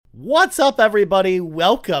What's up, everybody?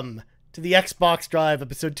 Welcome to the Xbox Drive,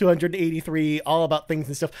 episode 283, all about things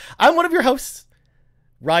and stuff. I'm one of your hosts,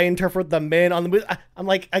 Ryan Turford, the man on the move. I'm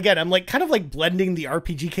like kind of like blending the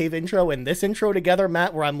RPG Cave intro and this intro together,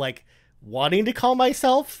 Matt, where I'm like wanting to call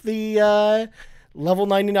myself the level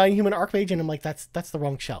 99 human archmage, and I'm like, that's the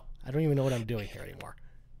wrong show. I don't even know what I'm doing here anymore.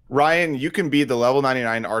 Ryan, you can be the level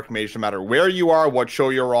 99 archmage no matter where you are, what show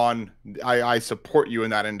you're on. I support you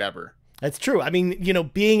in that endeavor. That's true. I mean, you know,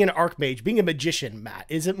 being an archmage, being a magician, Matt,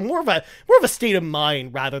 is it more of a state of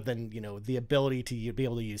mind rather than, you know, the ability to be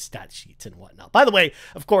able to use stat sheets and whatnot. By the way,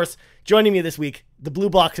 of course, joining me this week, the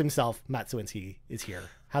Blue Box himself, Matt Swinsky, is here.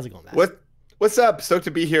 How's it going, Matt? What's up? Stoked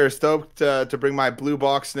to be here. Stoked to bring my blue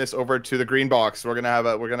boxness over to the green box. We're gonna have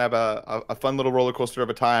a fun little roller coaster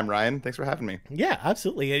of a time. Ryan, thanks for having me. Yeah,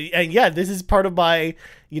 absolutely. And yeah, this is part of my,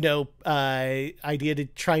 you know, idea to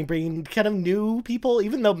try and bring kind of new people,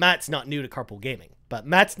 even though Matt's not new to carpool gaming. But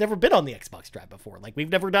Matt's never been on the Xbox Drive before. Like,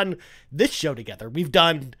 we've never done this show together. We've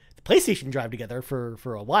done the PlayStation Drive together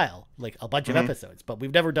for a while, like a bunch of episodes, but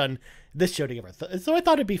we've never done this show together. So I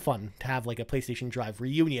thought it'd be fun to have like a PlayStation Drive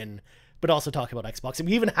reunion, but also talk about Xbox. And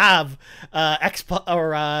we even have Xbox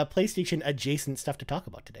or PlayStation adjacent stuff to talk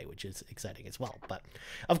about today, which is exciting as well. But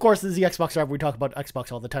of course, this is the Xbox Drive. We talk about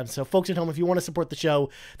Xbox all the time. So folks at home, if you want to support the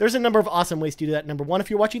show, there's a number of awesome ways to do that. Number one,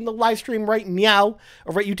 if you're watching the live stream right now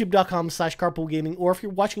over at youtube.com/carpoolgaming, or if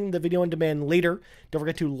you're watching the video on demand later, don't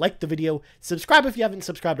forget to like the video, subscribe if you haven't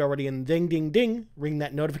subscribed already, and ding, ding, ding, ring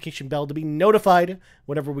that notification bell to be notified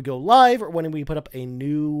whenever we go live or when we put up a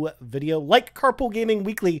new video like Carpool Gaming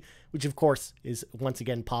Weekly, which of course is once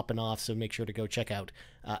again popping off. So make sure to go check out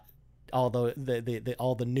all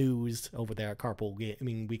the news over there at Carpool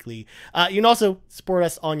Gaming Weekly. You can also support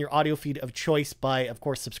us on your audio feed of choice by, of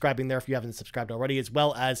course, subscribing there if you haven't subscribed already, as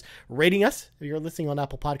well as rating us if you're listening on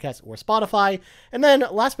Apple Podcasts or Spotify. And then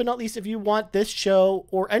last but not least, if you want this show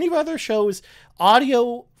or any of our other shows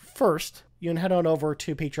audio first, you can head on over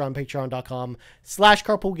to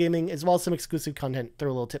patreon.com/carpoolgaming, as well as some exclusive content. Throw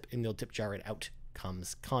a little tip in the tip jar and out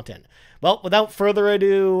comes content. Well, without further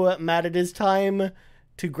ado, Matt, it is time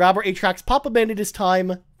to grab our 8-tracks, pop them in. It is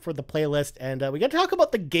time for the playlist, and we got to talk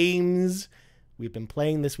about the games we've been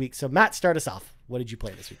playing this week. So Matt, start us off. What did you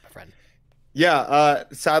play this week, my friend? Yeah,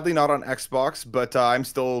 sadly not on Xbox, but I'm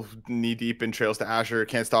still knee-deep in Trails to Azure.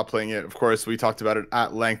 Can't stop playing it. Of course, we talked about it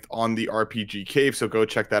at length on the RPG Cave, so go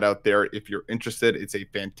check that out there if you're interested. It's a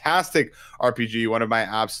fantastic RPG, one of my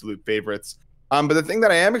absolute favorites. But the thing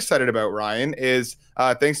that I am excited about, Ryan, is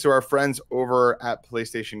thanks to our friends over at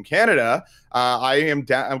PlayStation Canada, I'm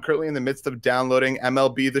currently in the midst of downloading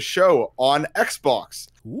MLB The Show on Xbox.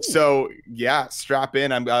 Ooh. So yeah, strap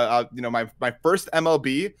in. I'm you know, my first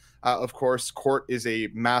MLB. Of course, Court is a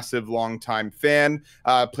massive, longtime fan.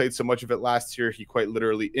 Played so much of it last year, he quite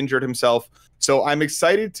literally injured himself. So I'm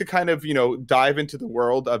excited to kind of, you know, dive into the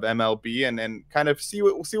world of MLB and kind of see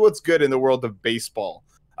what's good in the world of baseball.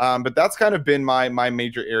 But that's kind of been my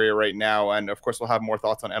major area right now. And of course, we'll have more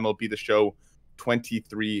thoughts on MLB The Show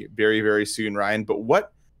 23 very, very soon, Ryan. But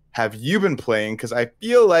what have you been playing? Because I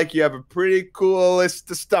feel like you have a pretty cool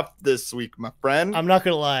list of stuff this week, my friend. I'm not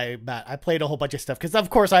going to lie, Matt. I played a whole bunch of stuff. Because, of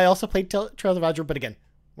course, I also played Trails of Azure. But again,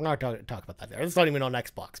 we're not going to talk about that there. It's not even on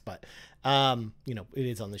Xbox. But, you know, it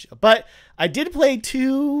is on the show. But I did play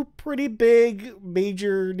two pretty big,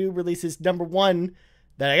 major new releases. Number one,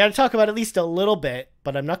 that I got to talk about at least a little bit,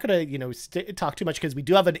 but I'm not going to, you know, talk too much because we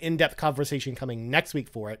do have an in-depth conversation coming next week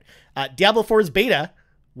for it. Diablo 4's beta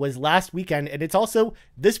was last weekend, and it's also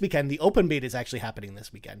this weekend. The open beta is actually happening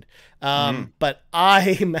this weekend. But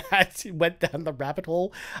Matt, went down the rabbit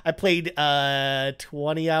hole. I played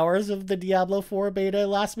 20 hours of the Diablo 4 beta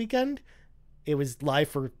last weekend. It was live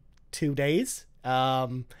for 2 days.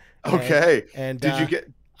 Okay. And did you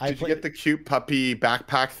get the cute puppy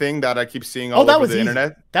backpack thing that I keep seeing all over the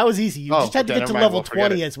internet? That was easy. You just had to get to level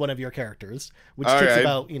 20 as one of your characters, which takes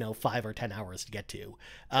about, you know, 5 or 10 hours to get to.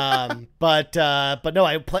 But no,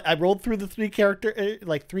 I rolled through the three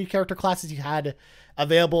character classes you had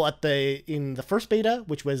available in the first beta,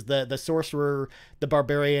 which was the sorcerer, the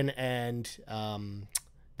barbarian, and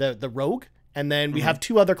the rogue. And then we have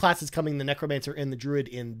two other classes coming, the necromancer and the druid,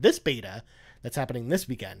 in this beta that's happening this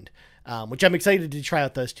weekend, which I'm excited to try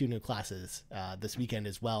out those two new classes this weekend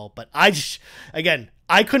as well. But I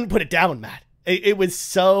couldn't put it down, Matt. It was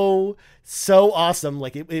so awesome.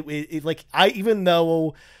 Like even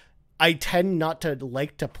though I tend not to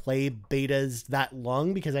like to play betas that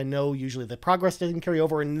long because I know usually the progress doesn't carry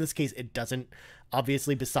over, and in this case it doesn't,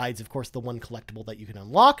 obviously, besides of course the one collectible that you can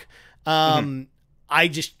unlock. I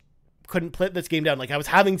just couldn't put this game down. Like, I was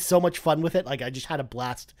having so much fun with it. Like, I just had a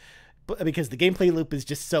blast because the gameplay loop is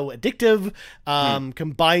just so addictive,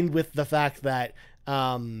 combined with the fact that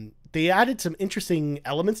they added some interesting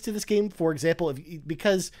elements to this game. For example,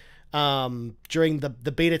 because during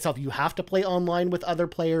the beta itself, you have to play online with other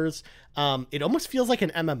players. It almost feels like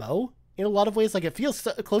an MMO in a lot of ways. Like, it feels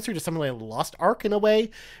closer to something like Lost Ark in a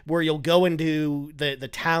way, where you'll go into the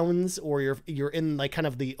towns, or you're in like kind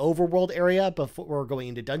of the overworld area before going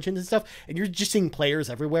into dungeons and stuff, and you're just seeing players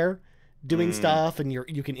everywhere doing stuff, and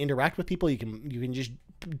you can interact with people. You can just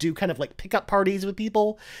do kind of like pickup parties with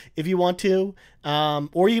people if you want to,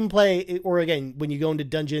 or you can play, or again, when you go into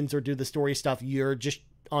dungeons or do the story stuff, you're just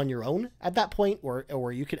on your own at that point,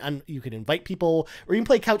 or you can invite people, or you can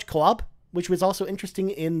play couch co-op, which was also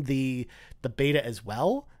interesting in the beta as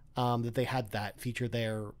well. That they had that feature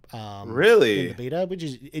there, really in the beta, which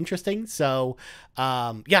is interesting. So,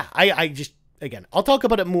 yeah, I just, again, I'll talk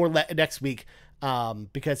about it more next week.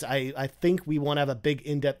 Because I think we want to have a big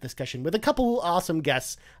in-depth discussion with a couple awesome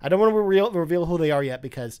guests. I don't want to reveal who they are yet,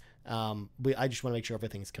 because I just want to make sure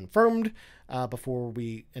everything's confirmed before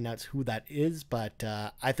we announce who that is. But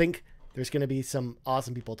I think there's going to be some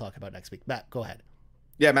awesome people to talk about next week. Matt, go ahead.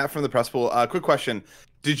 Yeah, Matt from the press pool. Quick question.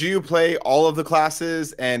 Did you play all of the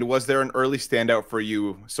classes, and was there an early standout for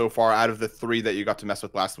you so far out of the 3 that you got to mess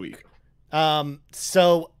with last week?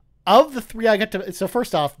 So of the 3 I got to, so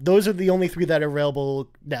first off, those are the only 3 that are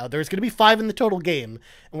available now. There's going to be 5 in the total game,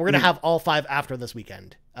 and we're going to have all 5 after this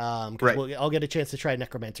weekend. Right. I'll get a chance to try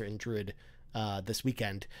Necromancer and Druid this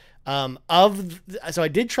weekend. So I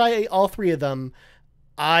did try all 3 of them.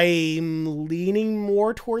 I'm leaning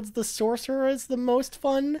more towards the Sorcerer as the most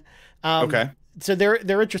fun. Okay. So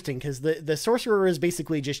they're interesting, because the Sorcerer is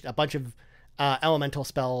basically just a bunch of elemental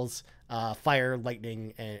spells, fire,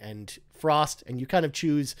 lightning, and frost, and you kind of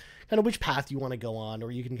choose kind of which path you want to go on,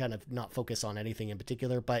 or you can kind of not focus on anything in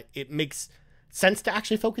particular, but it makes sense to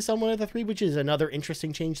actually focus on one of the 3, which is another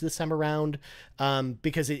interesting change this time around,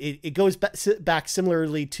 because it goes back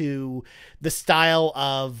similarly to the style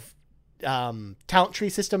of talent tree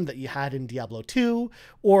system that you had in Diablo 2,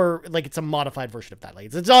 or like it's a modified version of that.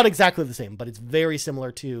 Like, it's not exactly the same, but it's very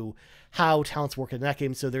similar to how talents work in that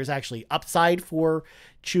game. So there's actually upside for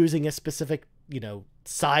choosing a specific,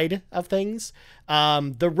 side of things.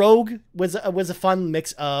 The rogue was a fun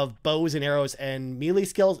mix of bows and arrows and melee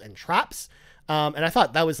skills and traps. And I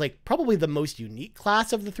thought that was like probably the most unique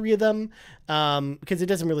class of the 3 of them, because it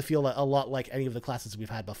doesn't really feel a lot like any of the classes we've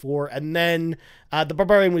had before. And then the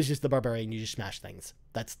barbarian was just the barbarian. You just smash things.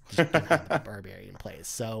 That's just how the barbarian plays.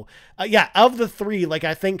 So yeah, of the 3, like,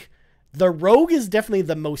 I think the rogue is definitely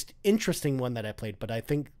the most interesting one that I played, but I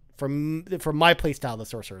think for my playstyle, the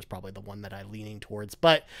sorcerer is probably the one that I'm leaning towards.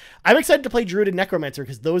 But I'm excited to play Druid and Necromancer,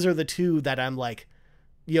 because those are the 2 that I'm like,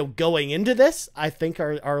 going into this, I think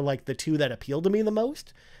are like the 2 that appeal to me the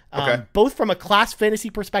most. Okay. Both from a class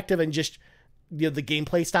fantasy perspective and just, the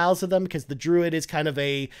gameplay styles of them, because the Druid is kind of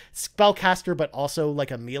a spellcaster, but also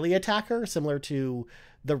like a melee attacker, similar to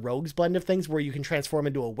the Rogue's blend of things, where you can transform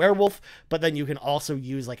into a werewolf, but then you can also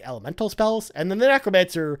use like elemental spells. And then the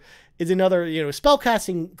Necromancer is another,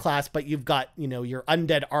 spellcasting class, but you've got, your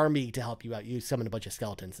undead army to help you out. You summon a bunch of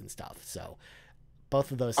skeletons and stuff. So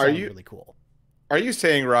both of those sound really cool. Are you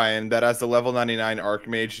saying, Ryan, that as the level 99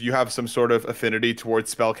 Archmage, you have some sort of affinity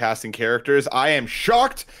towards spellcasting characters? I am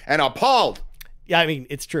shocked and appalled. Yeah, I mean,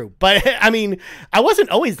 it's true. But I mean, I wasn't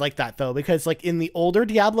always like that, though, because like in the older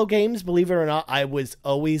Diablo games, believe it or not, I was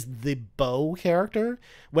always the bow character,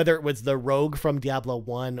 whether it was the rogue from Diablo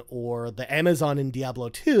 1 or the Amazon in Diablo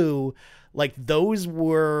 2. Like, those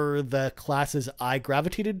were the classes I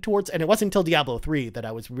gravitated towards. And it wasn't until Diablo 3 that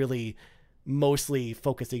I was really mostly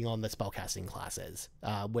focusing on the spellcasting classes,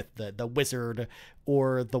 with the wizard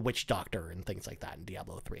or the witch doctor and things like that in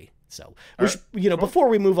Diablo 3. So, which, cool. Before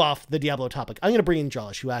we move off the Diablo topic, I'm going to bring in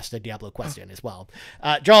Josh, who asked a Diablo question as well.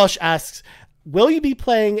 Josh asks, will you be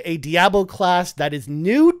playing a Diablo class that is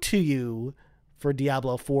new to you for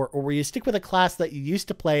Diablo 4, or will you stick with a class that you used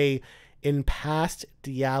to play in past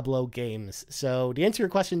Diablo games? So to answer your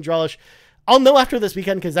question, Josh, I'll know after this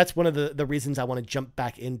weekend, because that's one of the reasons I want to jump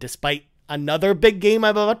back in, despite another big game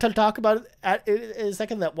I'm about to talk about in a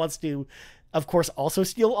second that wants to, of course, also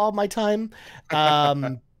steal all my time.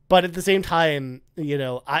 But at the same time,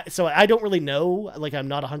 so I don't really know, like, I'm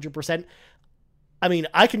not 100%. I mean,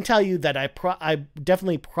 I can tell you that I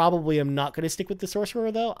definitely probably am not going to stick with the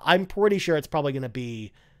sorcerer, though. I'm pretty sure it's probably going to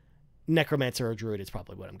be Necromancer or Druid is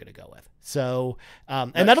probably what I'm going to go with. So,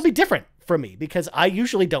 and that'll be different for me, because I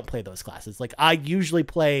usually don't play those classes. Like, I usually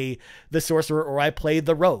play the sorcerer or I play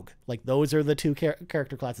the rogue. Like, those are the 2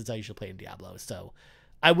 character classes I usually play in Diablo. So,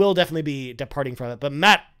 I will definitely be departing from it. But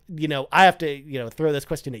Matt, I have to, throw this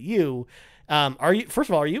question at you. First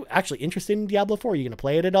of all, are you actually interested in Diablo 4? Are you going to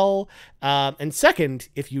play it at all? And second,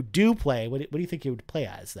 if you do play, what do you think you would play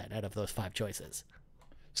as then out of those 5 choices?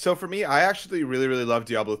 So for me, I actually really, really love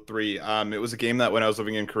Diablo 3. It was a game that when I was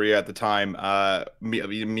living in Korea at the time, me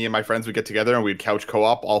and my friends would get together and we'd couch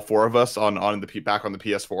co-op, all 4 of us on back on the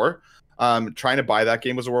PS4. Trying to buy that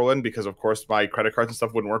game was a whirlwind because, of course, my credit cards and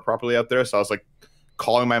stuff wouldn't work properly out there. So I was like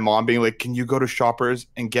calling my mom, being like, "Can you go to Shoppers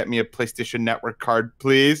and get me a PlayStation Network card,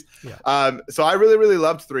 please?" Yeah. So I really, really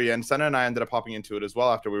loved 3, and Senna and I ended up hopping into it as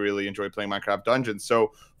well after we really enjoyed playing Minecraft Dungeons.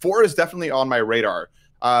 So 4 is definitely on my radar.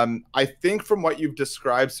 I think from what you've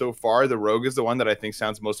described so far, the Rogue is the one that I think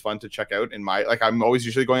sounds most fun to check out. I'm always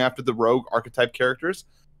usually going after the Rogue archetype characters.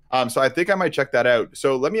 So I think I might check that out.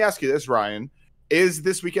 So let me ask you this, Ryan. Is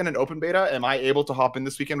this weekend an open beta? Am I able to hop in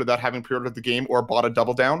this weekend without having pre-ordered the game or bought a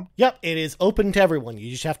Double Down? Yep, it is open to everyone.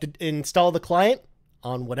 You just have to install the client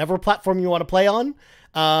on whatever platform you want to play on,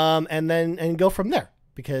 and go from there.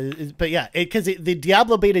 Because the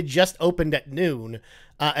Diablo beta just opened at noon,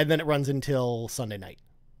 and then it runs until Sunday night.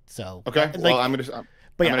 So okay, well, I'm gonna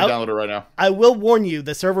download it right now. I will warn you,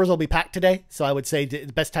 the servers will be packed today, so I would say the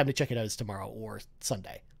best time to check it out is tomorrow or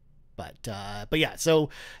Sunday. But yeah, so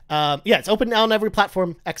it's open now on every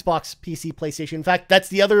platform: Xbox, PC, PlayStation. In fact, that's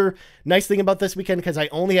the other nice thing about this weekend, because I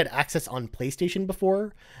only had access on PlayStation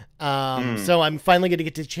before. So I'm finally going to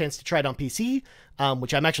get the chance to try it on PC,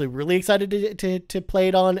 which I'm actually really excited to play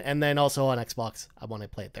it on, and then also on Xbox. I want to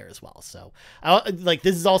play it there as well. So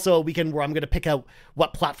this is also a weekend where I'm going to pick out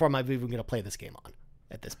what platform I'm even going to play this game on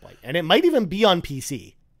at this point, and it might even be on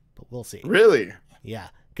PC, but we'll see. Really? Yeah.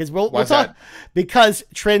 Because we'll talk. Because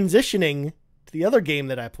transitioning to the other game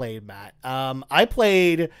that I played, Matt, I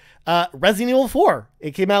played Resident Evil 4.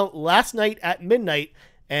 It came out last night at midnight,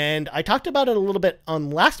 and I talked about it a little bit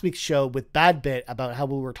on last week's show with Bad Bit about how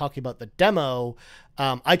we were talking about the demo.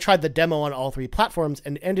 I tried the demo on all 3 platforms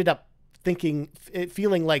and ended up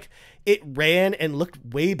feeling like it ran and looked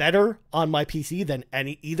way better on my PC than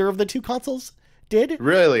either of the 2 consoles did.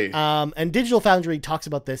 Really? And Digital Foundry talks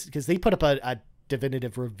about this because they put up a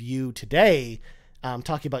definitive review today,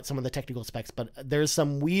 talking about some of the technical specs, but there's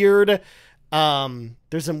some weird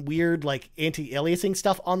like anti-aliasing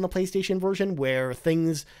stuff on the PlayStation version where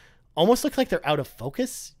things almost look like they're out of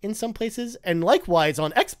focus in some places. And likewise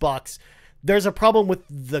on Xbox, there's a problem with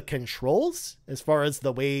the controls as far as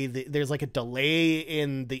the way there's like a delay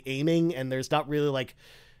in the aiming, and there's not really like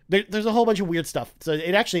there's a whole bunch of weird stuff. So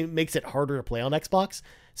it actually makes it harder to play on Xbox.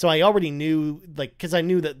 So I already knew, because I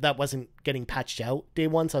knew that wasn't getting patched out day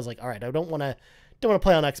one. So I was like, all right, I don't want to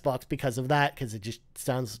play on Xbox because of that, because it just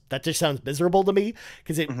sounds miserable to me.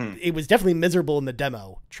 Because it was definitely miserable in the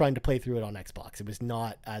demo trying to play through it on Xbox. It was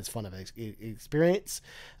not as fun of an experience.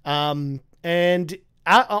 And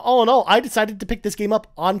all in all, I decided to pick this game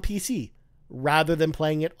up on PC rather than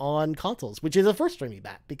playing it on consoles, which is a first for me,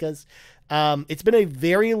 Matt, because it's been a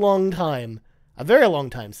very long time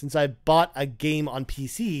since I bought a game on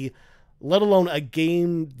PC, let alone a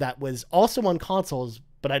game that was also on consoles,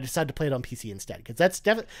 but I decided to play it on PC instead, because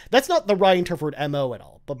that's not the Ryan Turford MO at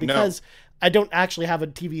all. But because I don't actually have a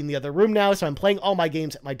TV in the other room now, so I'm playing all my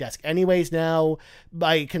games at my desk anyways now.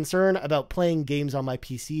 My concern about playing games on my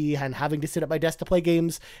PC and having to sit at my desk to play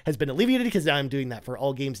games has been alleviated, because now I'm doing that for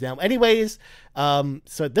all games now anyways.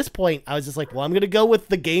 So at this point, I was just like, well, I'm going to go with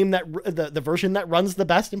the game the version that runs the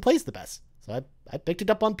best and plays the best. So I picked it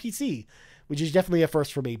up on PC, which is definitely a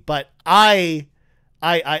first for me. But I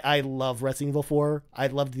love Resident Evil 4. I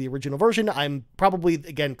loved the original version. I'm probably,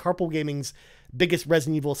 again, Carpool Gaming's biggest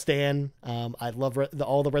Resident Evil stan. I love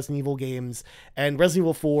all the Resident Evil games. And Resident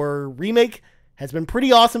Evil 4 Remake has been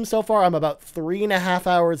pretty awesome so far. I'm about 3.5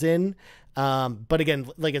 hours in. But again,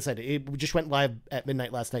 like I said, it just went live at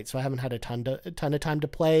midnight last night, so I haven't had a ton of time to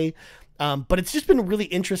play. But it's just been really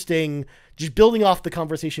interesting, just building off the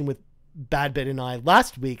conversation with Bad Bit and I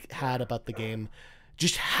last week had about the game,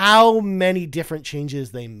 just how many different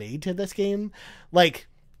changes they made to this game. Like,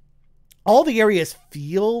 all the areas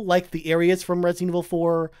feel like the areas from Resident Evil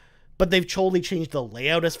 4, but they've totally changed the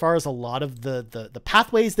layout as far as a lot of the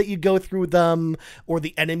pathways that you go through them, or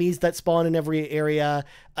the enemies that spawn in every area.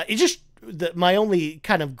 My only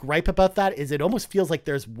kind of gripe about that is it almost feels like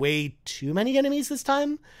there's way too many enemies this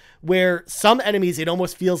time, where some enemies, it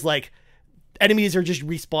almost feels like enemies are just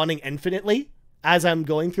respawning infinitely as I'm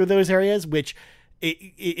going through those areas, which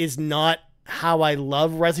it is not how I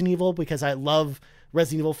love Resident Evil, because I love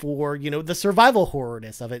Resident Evil 4, the survival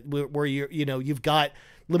horrorness of it, where you've got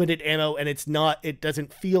limited ammo and it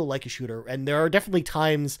doesn't feel like a shooter. And there are definitely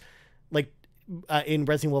times, like in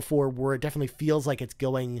Resident Evil 4 where it definitely feels like it's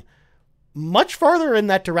going much farther in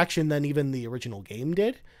that direction than even the original game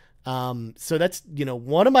did. So that's,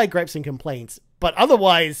 one of my gripes and complaints. But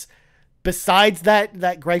otherwise, besides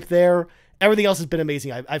that gripe there, everything else has been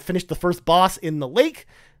amazing. I finished the first boss in the lake.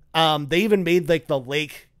 They even made like the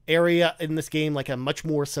lake area in this game like a much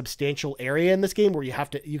more substantial area in this game where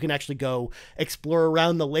you can actually go explore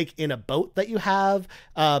around the lake in a boat that you have.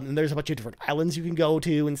 And there's a bunch of different islands you can go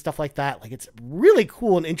to and stuff like that. Like, it's really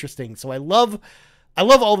cool and interesting. So I love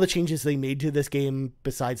all the changes they made to this game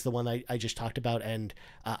besides the one I just talked about. And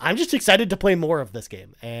I'm just excited to play more of this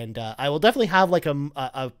game. And I will definitely have like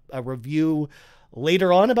a review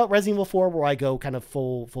later on about Resident Evil 4 where I go kind of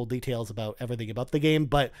full details about everything about the game.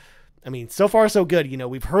 But I mean, so far so good.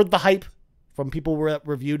 We've heard the hype from people who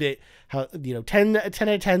reviewed it, how 10 out of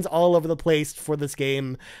 10s all over the place for this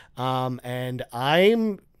game. And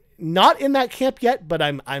I'm not in that camp yet, but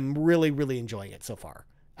I'm really, really enjoying it so far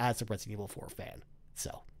as a Resident Evil 4 fan.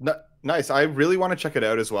 So nice. I really want to check it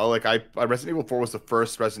out as well. Like Resident Evil 4 was the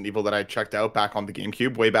first Resident Evil that I checked out back on the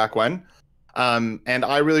GameCube way back when. And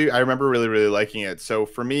I remember really, really liking it. So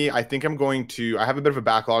for me, I think I have a bit of a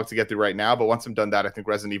backlog to get through right now, but once I'm done that, I think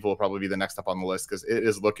Resident Evil will probably be the next up on the list because it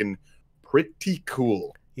is looking pretty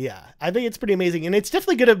cool. Yeah, I think it's pretty amazing. And it's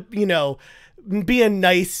definitely going to, be a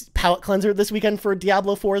nice palate cleanser this weekend for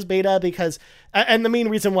Diablo 4's beta because, and the main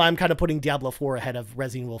reason why I'm kind of putting Diablo 4 ahead of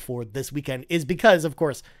Resident Evil 4 this weekend is because, of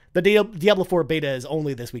course, the Diablo 4 beta is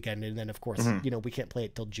only this weekend. And then, of course, we can't play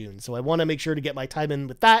it till June. So I want to make sure to get my time in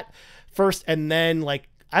with that first. And then, like,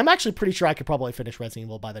 I'm actually pretty sure I could probably finish Resident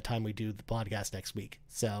Evil by the time we do the podcast next week.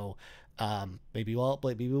 So maybe we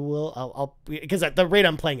will, I'll because at the rate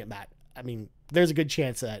I'm playing it, Matt, I mean, there's a good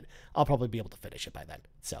chance that I'll probably be able to finish it by then.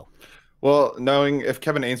 So. Well, knowing if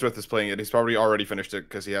Kevin Ainsworth is playing it, he's probably already finished it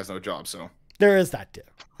because he has no job. So there is that too.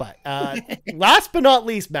 But last but not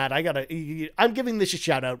least, Matt, I'm giving this a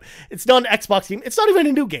shout out. It's not an Xbox game. It's not even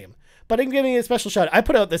a new game, but I'm giving it a special shout out. I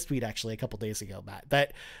put out this tweet actually a couple days ago, Matt,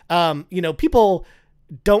 that, people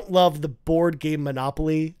don't love the board game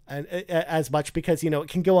Monopoly as much because, it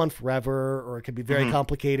can go on forever or it can be very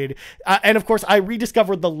complicated. And of course I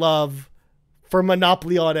rediscovered the love for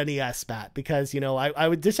Monopoly on NES, Matt, because,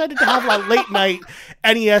 I decided to have a late night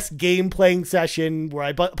NES game playing session where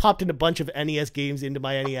I popped in a bunch of NES games into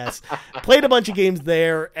my NES, played a bunch of games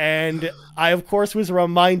there, and I, of course, was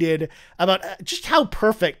reminded about just how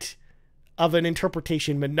perfect of an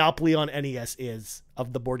interpretation Monopoly on NES is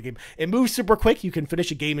of the board game. It moves super quick. You can finish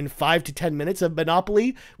a game in 5 to 10 minutes of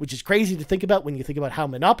Monopoly, which is crazy to think about when you think about how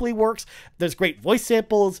Monopoly works. There's great voice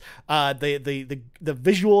samples. The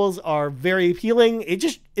visuals are very appealing.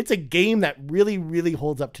 It's a game that really, really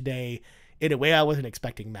holds up today in a way I wasn't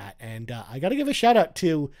expecting, Matt. And I got to give a shout out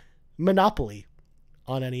to Monopoly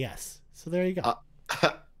on NES. So there you go.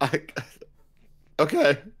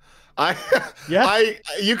 Okay. Yeah.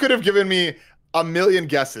 You could have given me a million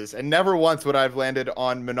guesses, and never once would I have landed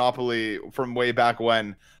on Monopoly from way back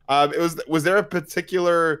when. Was there a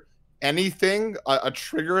particular anything, a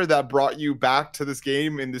trigger that brought you back to this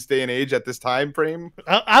game in this day and age at this time frame?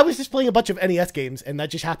 I was just playing a bunch of NES games, and that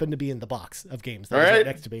just happened to be in the box of games that was right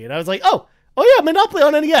next to me, and I was like, oh yeah, Monopoly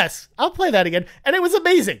on NES. I'll play that again, and it was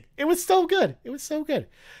amazing. It was so good.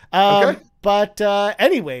 Okay. But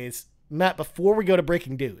anyways, Matt, before we go to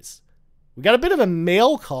breaking news, we got a bit of a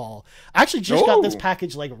mail call. I actually just got this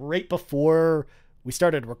package like right before we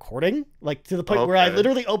started recording, like to the point where I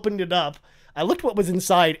literally opened it up. I looked what was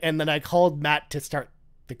inside, and then I called Matt to start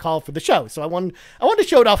the call for the show. So I wanted to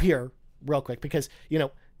show it off here real quick because,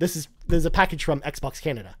 there's a package from Xbox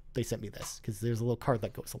Canada. They sent me this because there's a little card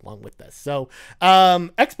that goes along with this. So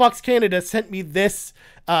Xbox Canada sent me this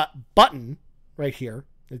button right here.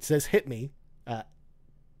 It says "Hit me,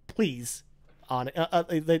 please." On it.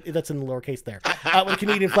 That's in the lowercase there with a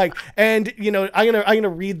Canadian flag. And I'm gonna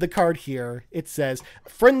read the card here. It says,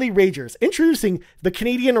 "Friendly Ragers, introducing the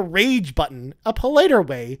Canadian Rage button, a politer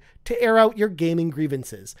way to air out your gaming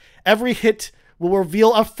grievances. Every hit will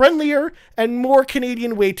reveal a friendlier and more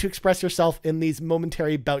Canadian way to express yourself in these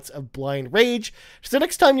momentary bouts of blind rage. So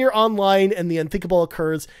next time you're online and the unthinkable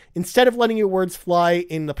occurs, instead of letting your words fly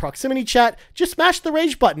in the proximity chat, just smash the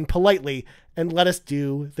rage button politely and let us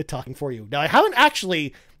do the talking for you." Now, I haven't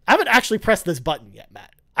actually pressed this button yet,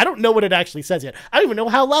 Matt. I don't know what it actually says yet. I don't even know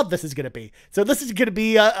how loud this is going to be. So this is going to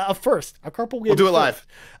be a first, a carpool. We'll do it live.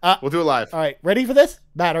 We'll do it live. All right. Ready for this?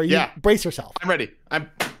 Matt, are you? Yeah. Brace yourself. I'm ready.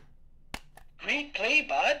 Play,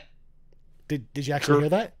 bud. Did you actually hear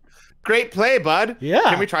that? Great play, bud. Yeah.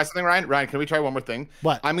 Can we try something, Ryan? Ryan, can we try one more thing?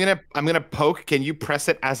 What? I'm gonna poke. Can you press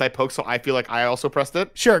it as I poke so I feel like I also pressed it?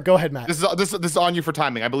 Sure, go ahead, Matt. This is on you for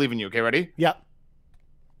timing. I believe in you. Okay, ready? Yep.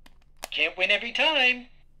 Can't win every time.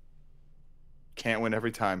 Can't win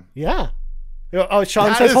every time. Yeah. Oh,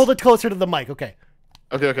 Sean says hold it closer to the mic. Okay.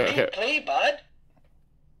 Okay. Great play, bud.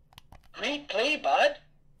 Great play, bud.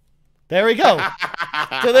 There we go.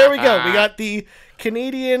 So there we go. We got the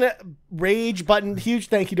Canadian rage button. Huge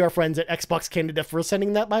thank you to our friends at Xbox Canada for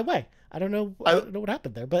sending that my way. I don't know what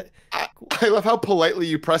happened there, but I love how politely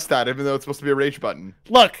you pressed that, even though it's supposed to be a rage button.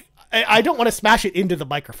 Look, I don't want to smash it into the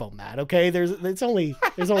microphone, Matt. Okay, there's only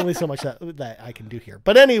so much that I can do here.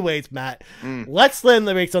 But anyways, Matt, let's land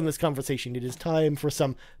the brakes on this conversation. It is time for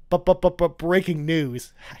some breaking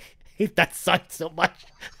news. I hate that sign so much.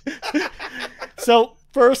 So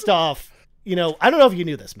first off, I don't know if you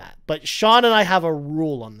knew this, Matt, but Sean and I have a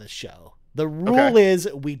rule on this show. The rule is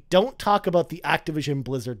we don't talk about the Activision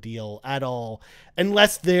Blizzard deal at all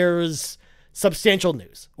unless there's substantial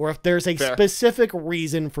news or if there's a specific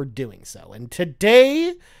reason for doing so. And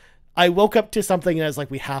today I woke up to something and I was like,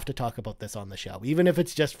 we have to talk about this on the show, even if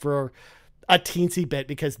it's just for a teensy bit,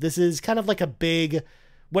 because this is kind of like a big,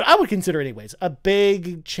 what I would consider anyways, a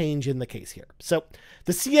big change in the case here. So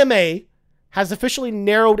the CMA has officially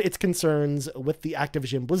narrowed its concerns with the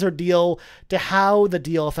Activision Blizzard deal to how the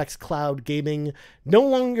deal affects cloud gaming. No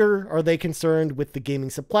longer are they concerned with the gaming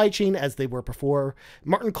supply chain as they were before.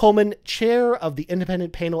 Martin Coleman, chair of the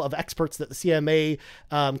independent panel of experts that the CMA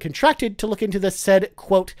contracted to look into this, said,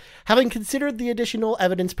 quote, having considered the additional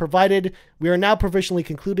evidence provided, we are now provisionally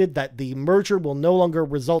concluded that the merger will no longer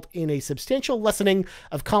result in a substantial lessening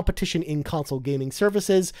of competition in console gaming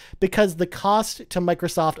services because the cost to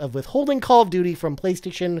Microsoft of withholding Call of Duty from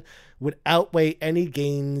PlayStation would outweigh any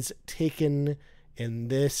gains taking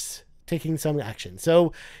some action.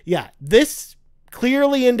 So yeah, this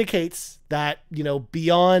clearly indicates that,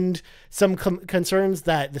 beyond some concerns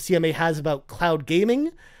that the CMA has about cloud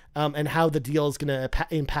gaming and how the deal is going to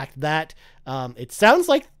impact that, it sounds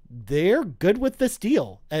like they're good with this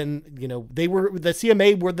deal. And, the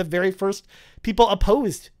CMA were the very first people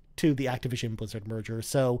opposed to the Activision Blizzard merger.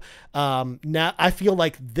 So now I feel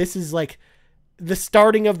like this is like the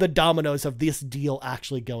starting of the dominoes of this deal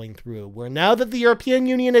actually going through, where now that the European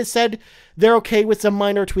Union has said they're okay with some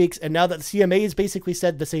minor tweaks, and now that the CMA has basically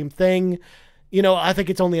said the same thing, I think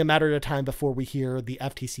it's only a matter of time before we hear the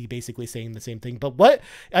FTC basically saying the same thing. But what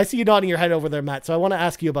I see you nodding your head over there, Matt, so I want to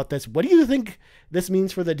ask you about this. What do you think this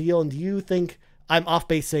means for the deal? And do you think I'm off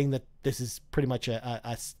base saying that this is pretty much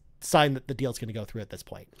a sign that the deal is going to go through at this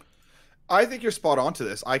point? I think you're spot on to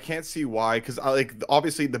this. I can't see why, because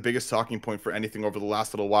obviously the biggest talking point for anything over the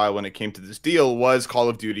last little while when it came to this deal was Call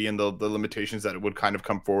of Duty and the limitations that it would kind of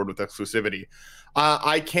come forward with exclusivity.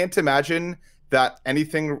 I can't imagine that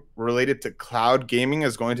anything related to cloud gaming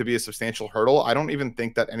is going to be a substantial hurdle. I don't even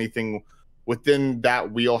think that anything within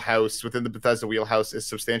that wheelhouse, within the Bethesda wheelhouse, is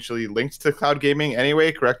substantially linked to cloud gaming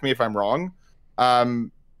anyway. Correct me if I'm wrong.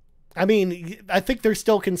 I mean, I think there's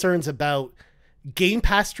still concerns about Game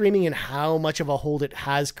Pass streaming and how much of a hold it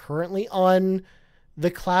has currently on the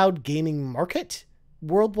cloud gaming market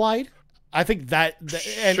worldwide. I think that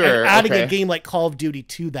and adding a game like Call of Duty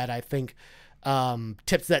to that, I think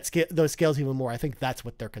tips those scales even more. I think that's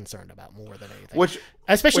what they're concerned about more than anything.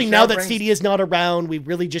 Especially now that CD is not around, we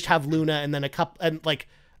really just have Luna and then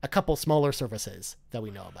a couple smaller services that we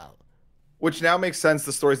know about. Which now makes sense,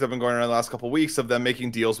 the stories that have been going around the last couple of weeks of them making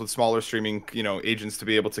deals with smaller streaming, agents to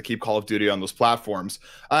be able to keep Call of Duty on those platforms.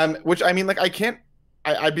 Which, I mean, like,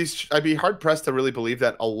 I'd be hard pressed to really believe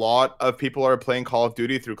that a lot of people are playing Call of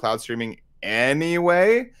Duty through cloud streaming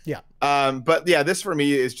anyway. Yeah. But yeah, this for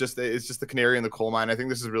me is just the canary in the coal mine. I think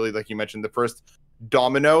this is really, like you mentioned, the first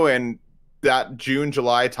domino in that June,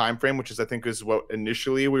 July timeframe, which I think is what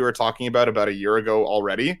initially we were talking about a year ago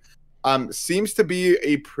already. Seems to be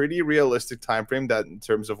a pretty realistic time frame that in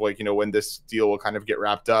terms of when this deal will kind of get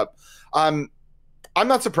wrapped up. I'm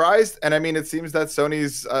not surprised, and I mean, it seems that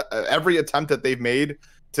Sony's every attempt that they've made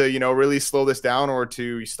to really slow this down or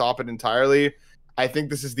to stop it entirely, I think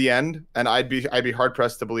this is the end, and I'd be hard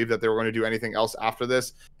pressed to believe that they were going to do anything else after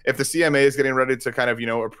this. If the CMA is getting ready to kind of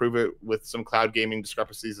approve it with some cloud gaming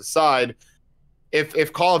discrepancies aside,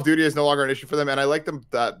 if Call of Duty is no longer an issue for them, and I like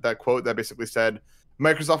that quote that basically said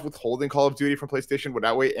Microsoft withholding Call of Duty from PlayStation would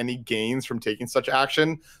outweigh any gains from taking such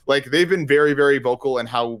action. Like, they've been very, very vocal in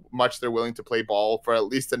how much they're willing to play ball for at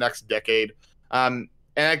least the next decade. And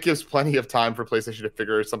that gives plenty of time for PlayStation to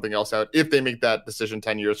figure something else out if they make that decision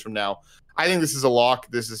 10 years from now. I think this is a lock.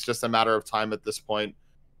 This is just a matter of time at this point.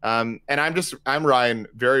 And I'm Ryan,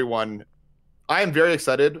 I am very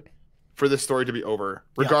excited for this story to be over,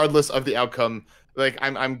 regardless of the outcome. Like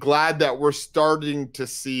I'm glad that we're starting to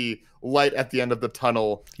see light at the end of the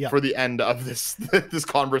tunnel for the end of this this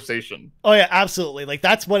conversation. Oh yeah, absolutely. Like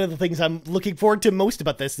that's one of the things I'm looking forward to most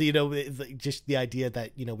about this. You know, just the idea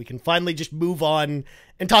that we can finally just move on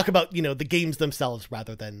and talk about the games themselves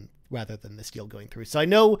rather than this deal going through. So I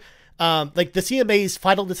know, like the CMA's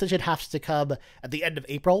final decision has to come at the end of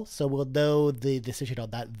April, so we'll know the decision on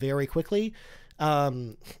that very quickly.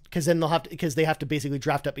 Because then they have to basically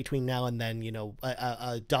draft up between now and then,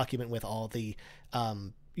 a document with all the,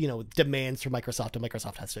 demands from Microsoft, and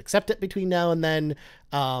Microsoft has to accept it between now and then.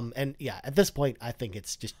 And yeah, at this point, I think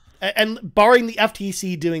it's just, and barring the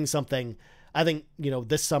FTC doing something, I think,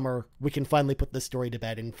 this summer we can finally put this story to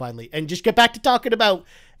bed and just get back to talking about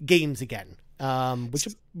games again, which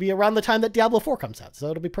will be around the time that Diablo 4 comes out. So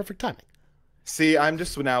it'll be perfect timing. See, I'm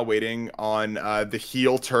just now waiting on the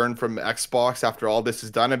heel turn from Xbox after all this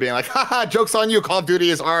is done and being like, haha, joke's on you. Call of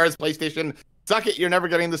Duty is ours. PlayStation, suck it. You're never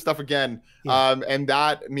getting this stuff again. Yeah. And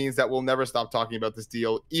that means that we'll never stop talking about this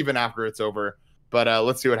deal, even after it's over. But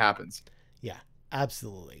let's see what happens. Yeah,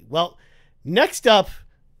 absolutely. Well, next up,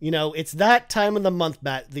 it's that time of the month,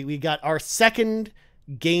 Matt, that we got our second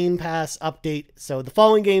Game Pass update. So the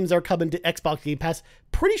following games are coming to Xbox Game Pass.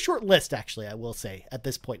 Pretty short list, actually, I will say, at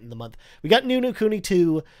this point in the month. We got Ni no Kuni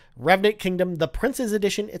 2, Revenant Kingdom, the Prince's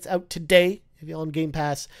Edition. It's out today if you're on Game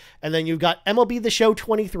Pass. And then you've got MLB The Show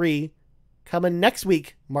 23 coming next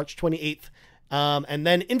week, March 28th. And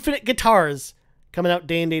then Infinite Guitars coming out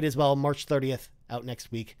day and date as well, March 30th, out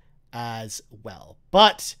next week as well.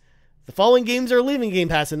 But the following games are leaving Game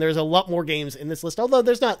Pass, and there's a lot more games in this list, although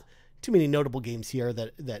there's not too many notable games here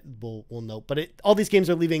that we'll note. But all these games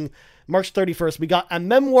are leaving March 31st. We got A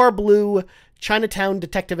Memoir Blue, Chinatown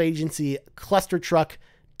Detective Agency, Cluster Truck,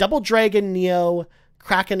 Double Dragon Neo,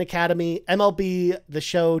 Kraken Academy, MLB The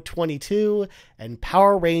Show 22, and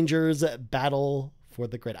Power Rangers Battle for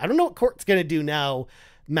the Grid. I don't know what Court's going to do now,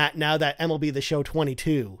 Matt, now that MLB The Show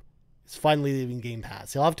 22 is finally leaving Game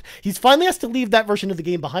Pass. He's finally has to leave that version of the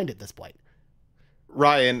game behind at this point.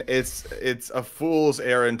 Ryan, it's a fool's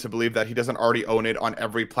errand to believe that he doesn't already own it on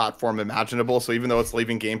every platform imaginable. So even though it's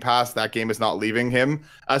leaving Game Pass, that game is not leaving him,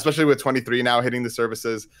 especially with 23 now hitting the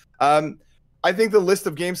services. I think the list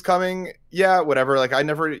of games coming, yeah, whatever. Like I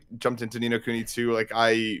never jumped into Ni no Kuni 2. Like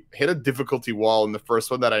I hit a difficulty wall in the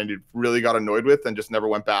first one that I really got annoyed with and just never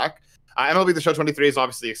went back. MLB The Show 23 is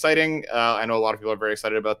obviously exciting. I know a lot of people are very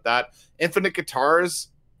excited about that. Infinite Guitars,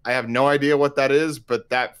 I have no idea what that is, but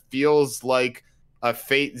that feels like a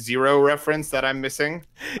Fate Zero reference that I'm missing.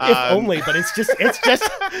 If only, but it's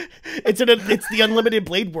the Unlimited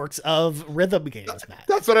Blade Works of rhythm games, Matt.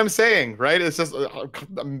 That's what I'm saying, right? It's just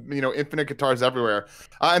infinite guitars everywhere.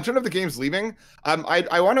 In terms of the games leaving,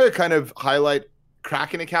 I want to kind of highlight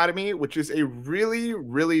Kraken Academy, which is a really,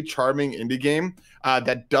 really charming indie game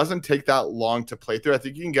that doesn't take that long to play through. I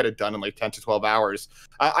think you can get it done in like 10 to 12 hours.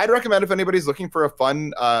 I'd recommend if anybody's looking for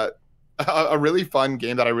a really fun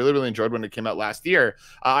game that I really, really enjoyed when it came out last year.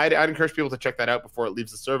 I'd encourage people to check that out before it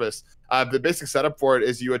leaves the service. The basic setup for it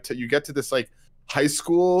is you get to this like high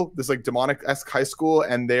school, this like demonic-esque high school,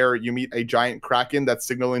 and there you meet a giant kraken that's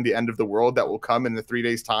signaling the end of the world that will come in the 3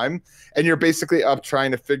 days time. And you're basically up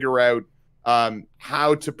trying to figure out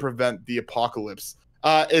how to prevent the apocalypse.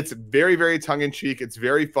 It's very, very tongue-in-cheek. It's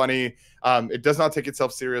very funny. It does not take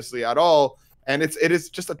itself seriously at all. And it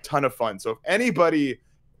is just a ton of fun. So if anybody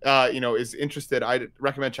is interested, I'd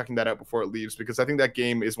recommend checking that out before it leaves, because I think that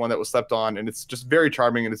game is one that was slept on, and it's just very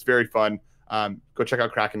charming and it's very fun. Go check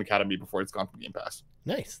out Kraken Academy before it's gone from Game Pass.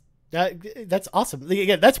 Nice. That's awesome.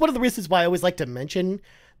 Again, that's one of the reasons why I always like to mention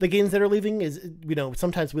the games that are leaving is,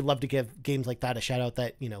 sometimes we'd love to give games like that a shout out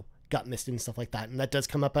that, got missed and stuff like that. And that does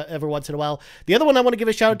come up every once in a while. The other one I want to give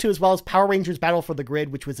a shout out to as well is Power Rangers Battle for the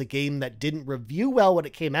Grid, which was a game that didn't review well when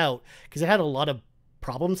it came out because it had a lot of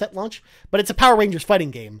problems at launch, but it's a Power Rangers fighting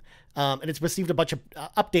game. And it's received a bunch of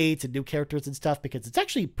updates and new characters and stuff because it's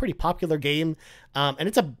actually a pretty popular game. And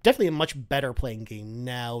it's definitely a much better playing game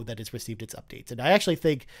now that it's received its updates. And I actually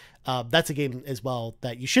think that's a game as well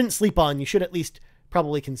that you shouldn't sleep on. You should at least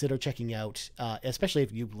probably consider checking out, especially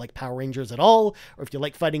if you like Power Rangers at all, or if you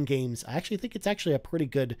like fighting games. I actually think it's actually a pretty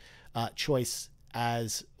good choice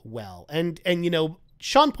as well. And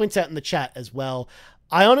Sean points out in the chat as well,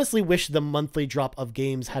 I honestly wish the monthly drop of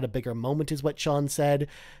games had a bigger moment, is what Sean said.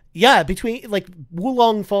 Yeah, between like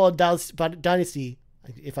Wulong Fallen Dynasty,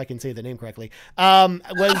 if I can say the name correctly,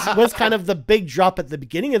 was kind of the big drop at the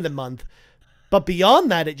beginning of the month. But beyond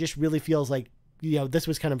that, it just really feels like this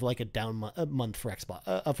was kind of like a down month for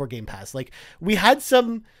Xbox, for Game Pass. Like, we had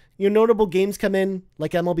some, notable games come in,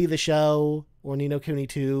 like MLB The Show or Ni no Kuni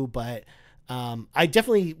 2, but I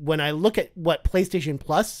definitely, when I look at what PlayStation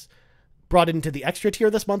Plus brought into the extra tier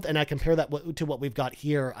this month, and I compare that to what we've got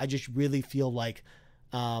here, I just really feel like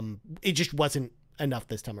it just wasn't enough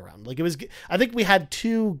this time around. Like, I think we had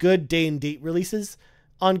 2 good day and date releases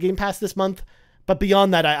on Game Pass this month, but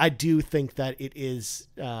beyond that, I do think that it is,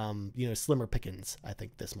 slimmer pickings, I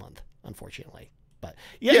think, this month, unfortunately. But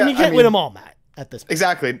you can't win them all, Matt, at this point.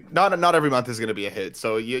 Exactly. Not every month is going to be a hit.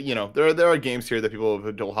 So, there are games here that people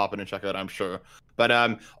will hop in and check out, I'm sure.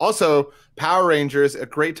 But also, Power Rangers, a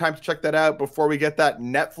great time to check that out before we get that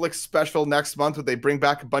Netflix special next month where they bring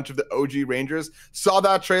back a bunch of the OG Rangers. Saw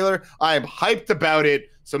that trailer. I am hyped about it.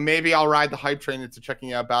 So maybe I'll ride the hype train into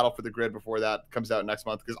checking out Battle for the Grid before that comes out next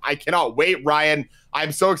month, because I cannot wait, Ryan.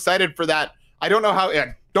 I'm so excited for that. I don't know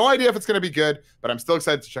no idea if it's going to be good, but I'm still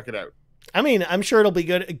excited to check it out. I mean, I'm sure it'll be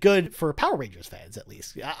good for Power Rangers fans, at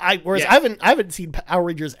least. I haven't seen Power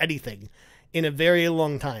Rangers anything in a very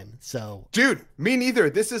long time. So, dude, me neither.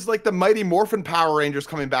 This is like the Mighty Morphin Power Rangers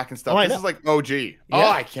coming back and stuff. This is like OG. Yeah. Oh,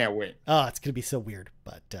 I can't wait. Oh, it's gonna be so weird.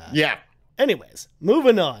 But yeah. Anyways,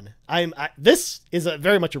 moving on. This is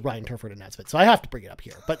very much a Ryan Turford announcement, so I have to bring it up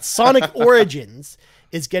here. But Sonic Origins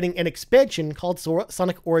is getting an expansion called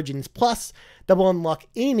Sonic Origins Plus that will unlock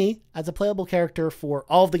Amy as a playable character for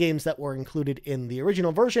all of the games that were included in the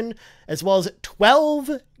original version, as well as 12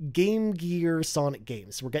 Game Gear Sonic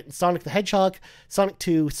games. We're getting Sonic the Hedgehog, Sonic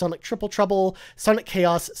 2, Sonic Triple Trouble, Sonic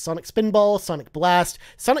Chaos, Sonic Spinball, Sonic Blast,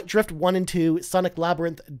 Sonic Drift 1 and 2, Sonic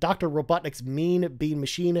Labyrinth, Dr. Robotnik's Mean Bean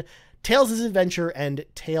Machine, Tails' Adventure, and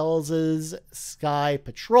Tails' Sky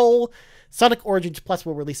Patrol. Sonic Origins Plus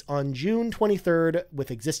will release on June 23rd, with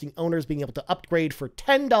existing owners being able to upgrade for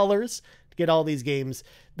 $10 to get all these games.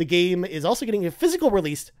 The game is also getting a physical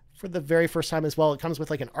release for the very first time as well. It comes with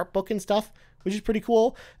like an art book and stuff, which is pretty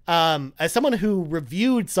cool. As someone who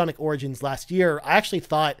reviewed Sonic Origins last year, I actually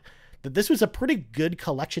thought that this was a pretty good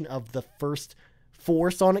collection of the first 4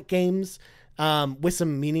 Sonic games, with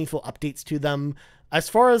some meaningful updates to them. As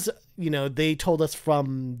far as, they told us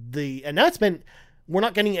from the announcement, we're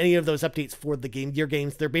not getting any of those updates for the Game Gear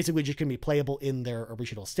games. They're basically just going to be playable in their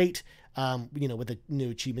original state, with the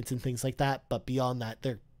new achievements and things like that. But beyond that,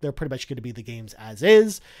 they're pretty much going to be the games as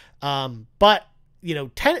is. But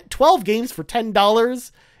 12 games for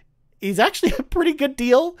 $10 is actually a pretty good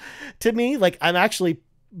deal to me. Like, I'm actually,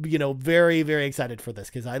 very, very excited for this,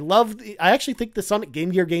 because I actually think the Sonic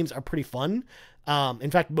Game Gear games are pretty fun. In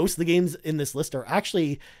fact, most of the games in this list are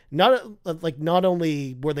actually not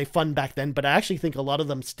only were they fun back then, but I actually think a lot of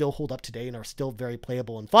them still hold up today and are still very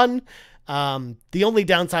playable and fun. The only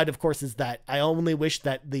downside, of course, is that I only wish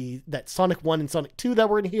that that Sonic 1 and Sonic 2 that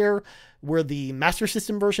were in here were the Master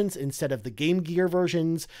System versions instead of the Game Gear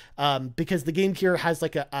versions, because the Game Gear has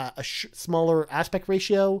like a smaller aspect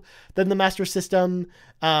ratio than the Master System.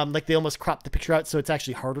 Like, they almost crop the picture out, so it's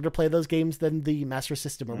actually harder to play those games than the Master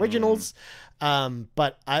System originals.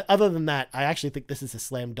 But other than that, I actually think this is a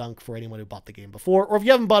slam dunk for anyone who bought the game before, or if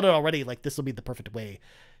you haven't bought it already, like, this will be the perfect way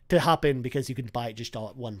to hop in, because you can buy it just all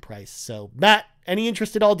at one price. So, Matt, any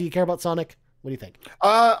interest at all? Do you care about Sonic? What do you think?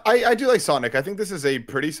 I do like Sonic. I think this is a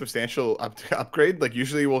pretty substantial upgrade. Like,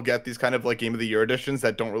 usually we'll get these kind of like Game of the Year editions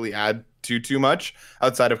that don't really add too much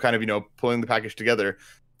outside of kind of, pulling the package together.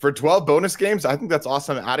 For 12 bonus games, I think that's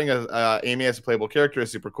awesome. Adding Amy as a playable character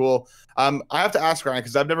is super cool. I have to ask, Ryan,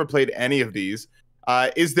 because I've never played any of these.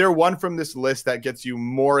 Is there one from this list that gets you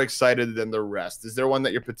more excited than the rest? Is there one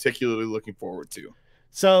that you're particularly looking forward to?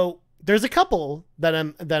 So there's a couple that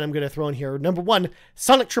I'm going to throw in here. Number one,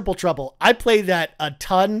 Sonic Triple Trouble. I played that a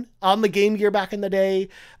ton on the Game Gear back in the day.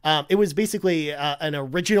 It was basically an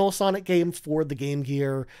original Sonic game for the Game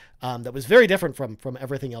Gear that was very different from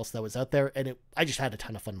everything else that was out there, and I just had a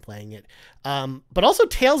ton of fun playing it. But also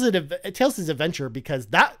Tails' Adventure, because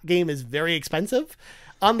that game is very expensive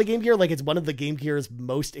on the Game Gear. Like, it's one of the Game Gear's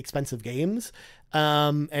most expensive games.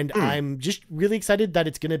 And I'm just really excited that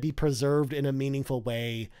it's going to be preserved in a meaningful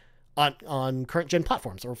way on current gen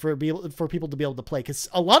platforms, or for people to be able to play. Because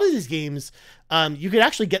a lot of these games, you could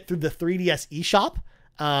actually get through the 3DS eShop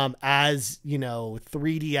as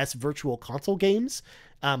 3DS virtual console games.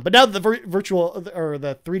 But now the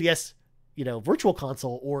the 3DS virtual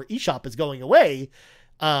console or eShop is going away.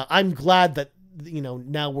 I'm glad that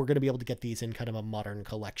now we're going to be able to get these in kind of a modern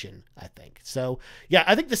collection, I think. So yeah,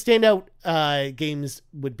 I think the standout games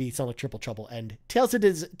would be Sonic Triple Trouble and Tails'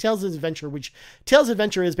 Adventure, which Tails'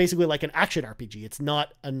 Adventure is basically like an action RPG. It's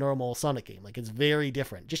not a normal Sonic game. Like, it's very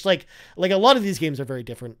different. Just like a lot of these games are very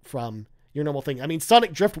different from your normal thing. I mean,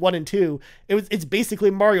 Sonic Drift 1 and 2, it's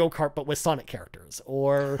basically Mario Kart, but with Sonic characters.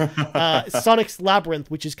 Or Sonic's Labyrinth,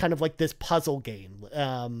 which is kind of like this puzzle game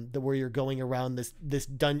where you're going around these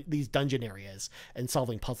dungeon areas and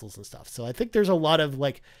solving puzzles and stuff. So I think there's a lot of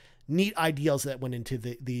like neat ideas that went into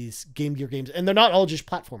these Game Gear games. And they're not all just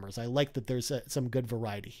platformers. I like that there's some good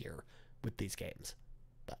variety here with these games.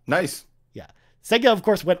 But, nice. Yeah. Sega, of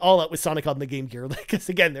course, went all out with Sonic on the Game Gear. Because,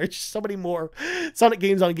 again, there's just so many more Sonic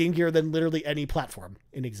games on Game Gear than literally any platform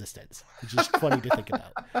in existence. Which is funny to think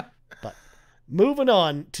about. But moving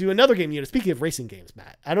on to another game, speaking of racing games,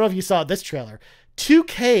 Matt, I don't know if you saw this trailer.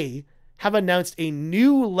 2K have announced a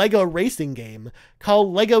new Lego racing game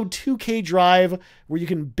called Lego 2K Drive, where you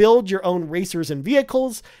can build your own racers and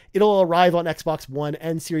vehicles. It'll arrive on Xbox One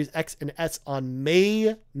and Series X and S on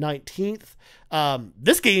May 19th.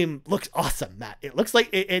 This game looks awesome, Matt. It looks like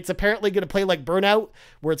it's apparently going to play like Burnout,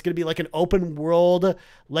 where it's going to be like an open world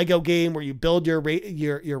Lego game where you build your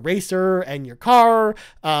racer and your car.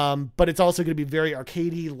 But it's also going to be very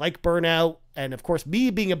arcadey like Burnout. And of course, me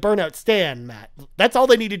being a Burnout stan, Matt, that's all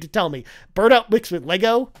they needed to tell me. Burnout mixed with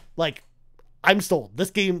Lego, like, I'm sold.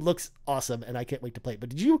 This game looks awesome, and I can't wait to play it. But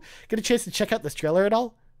did you get a chance to check out this trailer at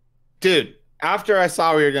all? Dude, after I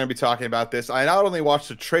saw we were going to be talking about this, I not only watched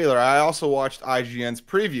the trailer, I also watched IGN's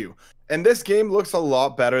preview. And this game looks a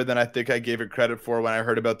lot better than I think I gave it credit for when I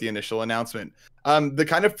heard about the initial announcement. The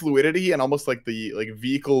kind of fluidity and almost like the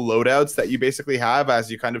vehicle loadouts that you basically have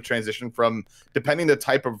as you kind of transition from, depending the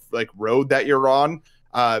type of like road that you're on,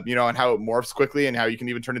 and how it morphs quickly and how you can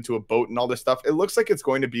even turn into a boat and all this stuff. It looks like it's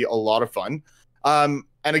going to be a lot of fun. And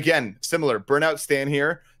again, similar Burnout stan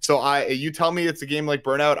here. So you tell me it's a game like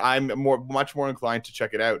Burnout, I'm much more inclined to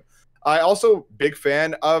check it out. I also big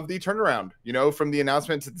fan of the turnaround, from the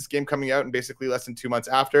announcement to this game coming out and basically less than 2 months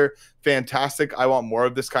after. Fantastic. I want more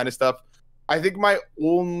of this kind of stuff. I think my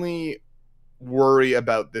only worry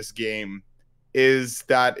about this game is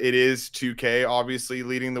that it is 2K obviously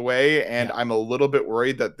leading the way, and yeah. I'm a little bit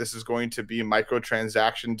worried that this is going to be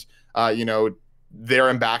microtransactions, there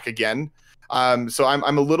and back again. So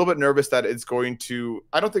I'm a little bit nervous that it's going to,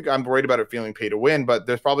 I don't think I'm worried about it feeling pay to win, but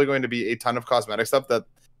there's probably going to be a ton of cosmetic stuff that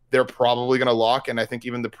they're probably going to lock. And I think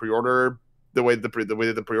even the pre-order, the way that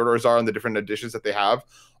the pre-orders are and the different editions that they have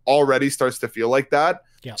already starts to feel like that.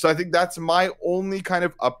 Yeah. So I think that's my only kind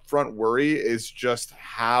of upfront worry, is just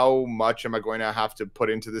how much am I going to have to put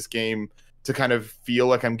into this game to kind of feel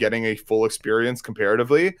like I'm getting a full experience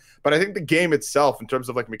comparatively. But I think the game itself, in terms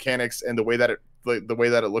of like mechanics and the way that it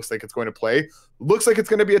looks like it's going to play, looks like it's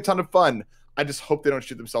going to be a ton of fun. I just hope they don't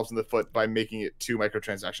shoot themselves in the foot by making it too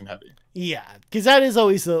microtransaction heavy. Yeah, because that is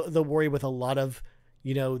always the worry with a lot of,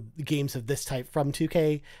 games of this type from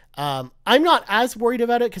 2K. I'm not as worried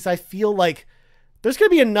about it because I feel like there's going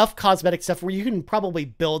to be enough cosmetic stuff where you can probably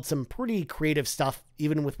build some pretty creative stuff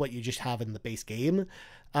even with what you just have in the base game.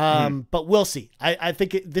 But we'll see. I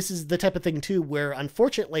think this is the type of thing too, where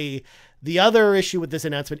unfortunately the other issue with this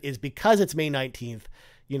announcement is because it's May 19th,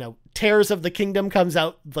 Tears of the Kingdom comes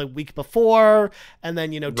out the week before, and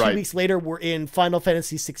then, 2 weeks later, we're in Final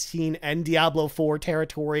Fantasy 16 and Diablo 4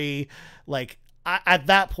 territory. Like, at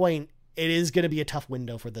that point, it is going to be a tough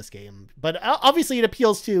window for this game. But obviously it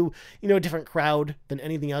appeals to, a different crowd than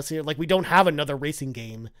anything else here. Like, we don't have another racing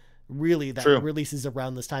game, really, that releases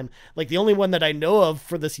around this time. Like, the only one that I know of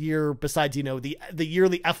for this year, besides, the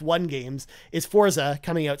yearly F1 games, is Forza,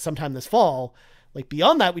 coming out sometime this fall. Like,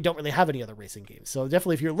 beyond that, we don't really have any other racing games. So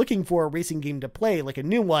definitely, if you're looking for a racing game to play, like a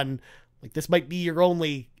new one, like this might be your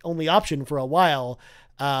only option for a while.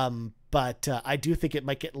 But I do think it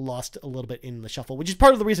might get lost a little bit in the shuffle, which is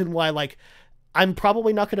part of the reason why, like, I'm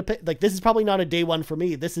probably not going to pick, like, this is probably not a day one for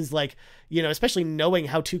me. This is like, especially knowing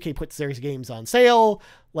how 2K puts their games on sale,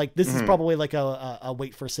 like, this is probably like a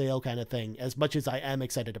wait for sale kind of thing, as much as I am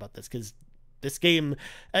excited about this, because this game,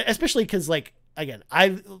 especially because, like, again,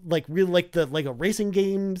 I really like the Lego racing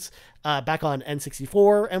games back on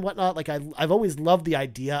N64 and whatnot. Like, I've always loved the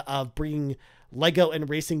idea of bringing Lego and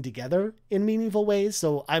racing together in meaningful ways.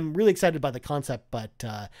 So I'm really excited by the concept,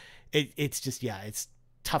 but it's just, it's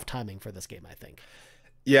tough timing for this game, I think.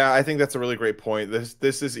 Yeah, I think that's a really great point.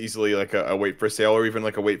 This is easily like a wait for sale, or even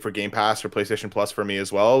like a wait for Game Pass or PlayStation Plus for me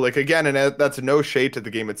as well. Like, again, and that's no shade to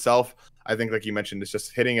the game itself. I think, like you mentioned, it's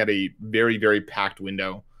just hitting at a very, very packed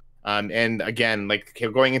window. And again, like,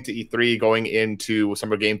 going into E3, going into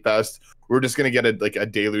Summer Game Fest, we're just going to get a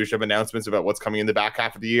deluge of announcements about what's coming in the back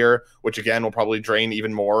half of the year, which again will probably drain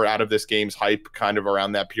even more out of this game's hype kind of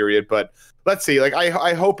around that period. But let's see. Like,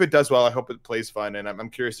 I hope it does well. I hope it plays fun, and I'm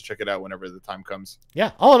curious to check it out whenever the time comes.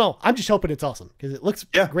 Yeah. Oh no, I'm just hoping it's awesome because it looks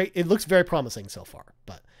great. It looks very promising so far.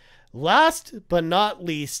 But Last but not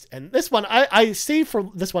least, and this one I save for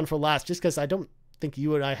this one for last just because I don't think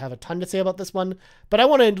you and I have a ton to say about this one, but I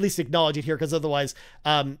want to at least acknowledge it here because otherwise,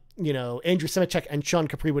 Andrew Simicek and Sean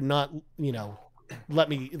Capri would not, let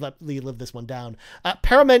me live this one down.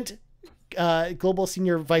 Paramount Global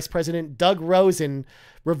Senior Vice President Doug Rosen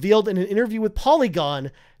revealed in an interview with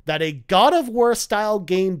Polygon that a God of War style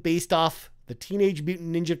game based off the Teenage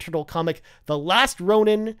Mutant Ninja Turtle comic The Last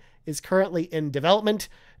Ronin is currently in development.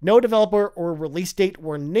 No developer or release date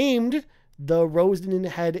were named, though Rosen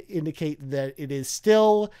had indicate that it is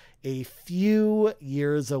still a few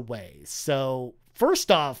years away. So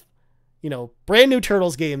first off, brand new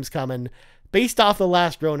Turtles games coming based off The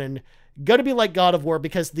Last Ronin. Going to be like God of War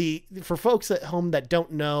because for folks at home that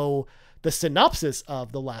don't know the synopsis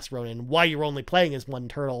of The Last Ronin, why you're only playing as one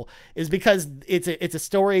turtle, is because it's a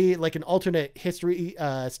story, like an alternate history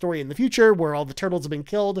story in the future where all the turtles have been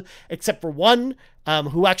killed except for one,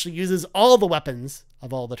 who actually uses all the weapons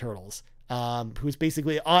of all the turtles, who's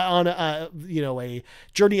basically on a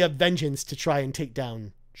journey of vengeance to try and take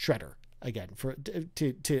down Shredder again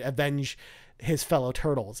to avenge his fellow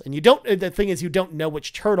turtles. And the thing is, you don't know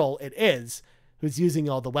which turtle it is who's using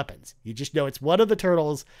all the weapons. You just know it's one of the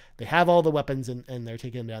turtles. They have all the weapons and they're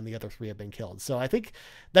taking down. The other three have been killed. So I think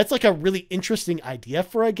that's like a really interesting idea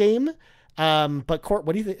for a game. But Court,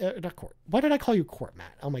 what do you think? Not Court. Why did I call you Court,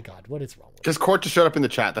 Matt? Oh my God, what is wrong with you? Because Court just showed up in the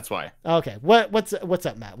chat. That's why. Okay. What's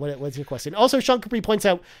up, Matt? What's your question? Also, Sean Capri points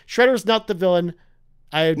out Shredder's not the villain.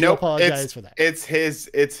 I do apologize for that. It's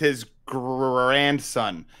his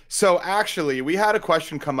grandson. So actually, we had a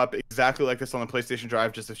question come up exactly like this on the PlayStation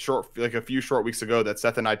Drive just a few short weeks ago that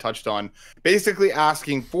Seth and I touched on, basically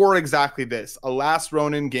asking for exactly this, a Last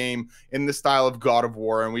Ronin game in the style of God of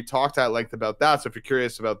War, and we talked at length about that. So if you're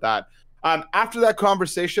curious about that, after that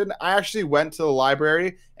conversation, I actually went to the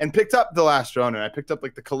library and picked up The Last Ronin. I picked up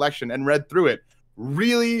like the collection and read through it.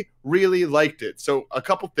 Really, really liked it. So a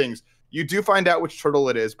couple things. You do find out which turtle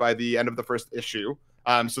it is by the end of the first issue.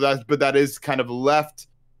 But that is kind of left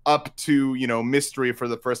up to, mystery for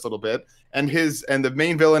the first little bit. And the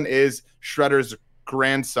main villain is Shredder's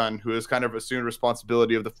grandson, who has kind of assumed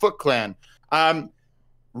responsibility of the Foot Clan. I'm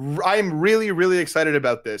really, really excited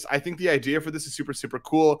about this. I think the idea for this is super, super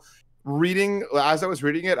cool. As I was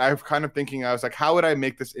reading it, I was kind of thinking, I was like, how would I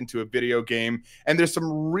make this into a video game? And there's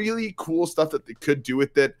some really cool stuff that they could do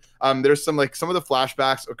with it. There's some of the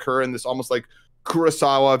flashbacks occur in this almost like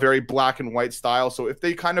Kurosawa, very black and white style. So if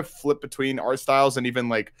they kind of flip between art styles and even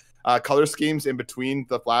like color schemes in between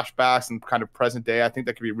the flashbacks and kind of present day, I think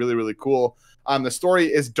that could be really, really cool. The story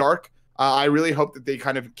is dark. I really hope that they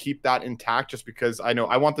kind of keep that intact, just because I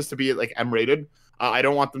want this to be like M-rated. I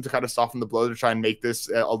don't want them to kind of soften the blow to try and make this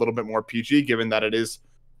a little bit more PG, given that it is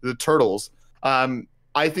the Turtles.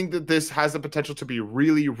 I think that this has the potential to be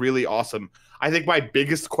really, really awesome. I think my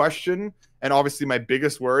biggest question, and obviously my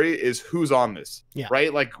biggest worry, is who's on this,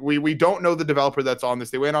 right? Like we don't know the developer that's on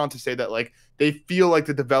this. They went on to say that like they feel like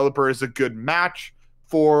the developer is a good match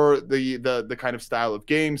for the kind of style of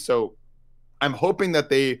game. So I'm hoping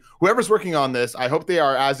that whoever's working on this, I hope they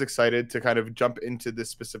are as excited to kind of jump into this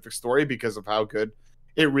specific story because of how good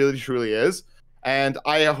it really truly is. And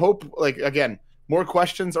I hope, like, again, more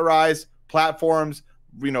questions arise, platforms,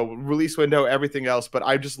 release window, everything else. But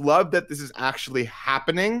I just love that this is actually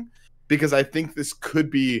happening, because I think this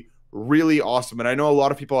could be really awesome. And I know a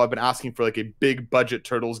lot of people have been asking for like a big budget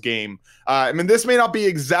Turtles game. I mean, this may not be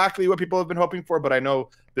exactly what people have been hoping for, but I know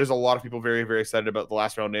there's a lot of people very, very excited about The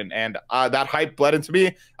Last Ronin, and that hype bled into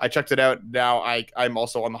me. I checked it out. Now I'm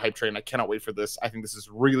also on the hype train. I cannot wait for this. I think this is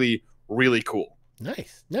really, really cool.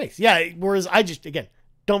 Nice. Yeah. Whereas I just, again,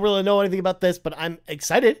 don't really know anything about this, but I'm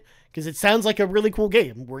excited because it sounds like a really cool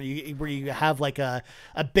game where you have like a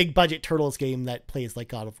big budget Turtles game that plays like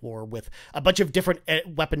God of War with a bunch of different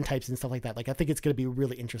weapon types and stuff like that. Like, I think it's going to be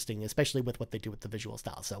really interesting, especially with what they do with the visual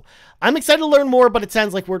style. So I'm excited to learn more, but it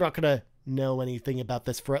sounds like we're not going to know anything about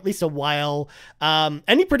this for at least a while.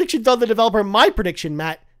 Any predictions on the developer? My prediction,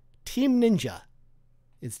 Matt, Team Ninja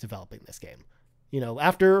is developing this game.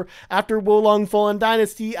 After Wolong Fallen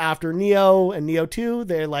Dynasty, after Neo and Neo 2,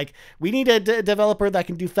 they're like, we need a developer that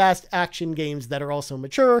can do fast action games that are also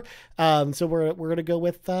mature. So we're gonna go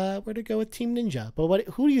with Team Ninja. But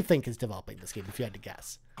who do you think is developing this game, if you had to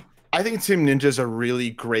guess? I think Team Ninja is a really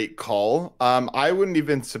great call. I wouldn't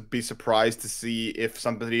even be surprised to see if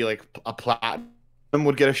somebody like a Platinum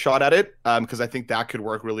would get a shot at it, because I think that could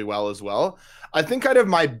work really well as well. I think kind of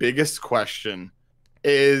my biggest question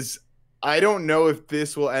is, I don't know if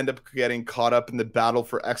this will end up getting caught up in the battle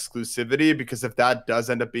for exclusivity, because if that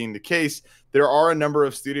does end up being the case, there are a number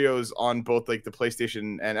of studios on both like the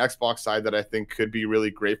PlayStation and Xbox side that I think could be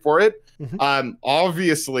really great for it.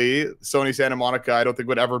 Obviously, Sony Santa Monica, I don't think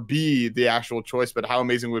would ever be the actual choice, but how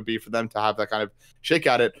amazing would it be for them to have that kind of shake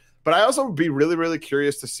at it. But I also would be really, really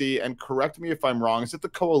curious to see, and correct me if I'm wrong, is it the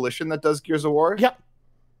Coalition that does Gears of War? Yep.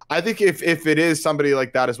 I think if it is somebody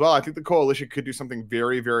like that as well, I think the Coalition could do something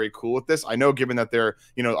very, very cool with this. I know, given that they're,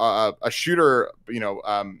 a shooter,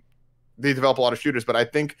 they develop a lot of shooters, but I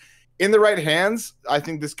think in the right hands, I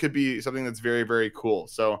think this could be something that's very, very cool.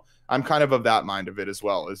 So I'm kind of that mind of it as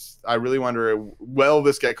well. Is I really wonder, will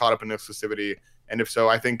this get caught up in exclusivity? And if so,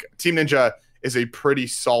 I think Team Ninja is a pretty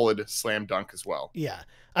solid slam dunk as well. Yeah.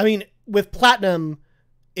 I mean, with Platinum,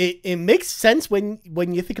 it makes sense when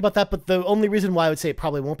you think about that, but the only reason why I would say it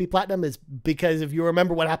probably won't be Platinum is because if you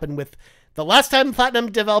remember what happened with the last time Platinum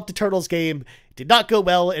developed a Turtles game, it did not go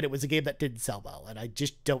well, and it was a game that didn't sell well, and I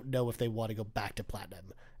just don't know if they want to go back to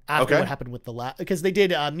Platinum after what happened with the last, because they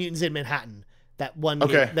did Mutants in Manhattan, that one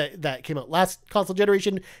game that came out last console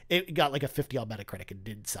generation. It got like a 50 on Metacritic and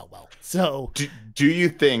didn't sell well. So do you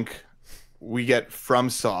think we get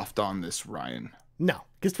FromSoft on this, Ryan? No,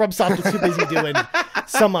 because FromSoft is too busy doing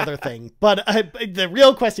some other thing. But the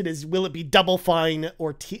real question is, will it be Double Fine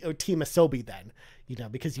or Team Asobi then?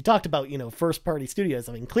 Because you talked about, first party studios.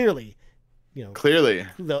 I mean, clearly,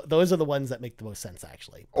 those are the ones that make the most sense,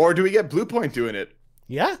 actually. Or do we get Bluepoint doing it?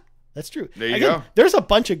 Yeah, that's true. There you go. There's a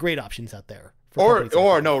bunch of great options out there.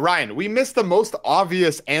 Or no, Ryan, we missed the most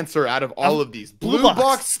obvious answer out of all of these. Blue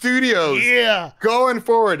Box Studios. Yeah. Going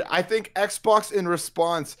forward, I think Xbox, in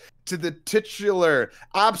response to the titular,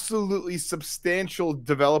 absolutely substantial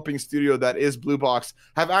developing studio that is Blue Box,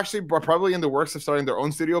 have actually probably in the works of starting their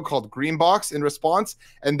own studio called Green Box in response,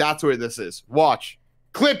 and that's where this is. Watch.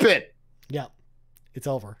 Clip it. Yeah. It's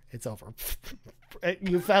over. It's over.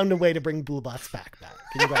 You found a way to bring Blue Box back, Matt.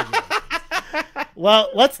 Congratulations. Well,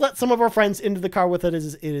 let's let some of our friends into the car with it.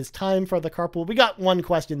 It is time for the carpool. We got one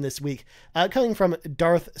question this week coming from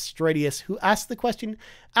Darth Stradius, who asked the question,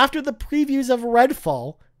 after the previews of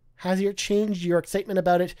Redfall, has it changed your excitement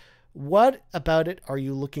about it? What about it are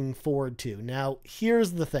you looking forward to? Now,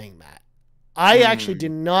 here's the thing, Matt. I actually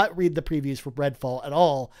did not read the previews for Redfall at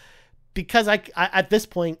all, because I at this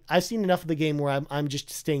point, I've seen enough of the game where I'm just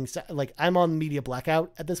staying, like, I'm on media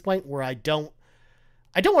blackout at this point, where I don't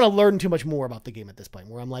want to learn too much more about the game at this point,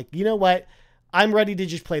 where I'm like, you know what? I'm ready to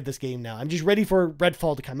just play this game now. I'm just ready for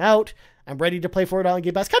Redfall to come out. I'm ready to play for it on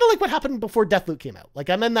Game Pass. Kind of like what happened before Deathloop came out. Like,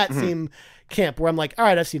 I'm in that same camp where I'm like, all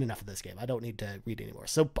right, I've seen enough of this game. I don't need to read anymore.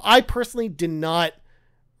 So I personally did not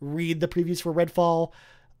read the previews for Redfall.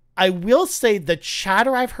 I will say the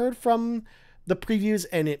chatter I've heard from the previews,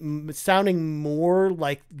 and it sounding more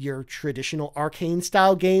like your traditional Arcane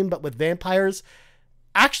style game, but with vampires,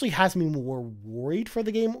 actually has me more worried for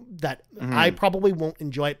the game that I probably won't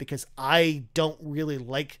enjoy it, because I don't really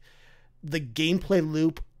like the gameplay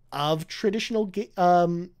loop of traditional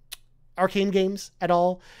Arcane games at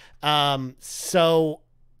all. So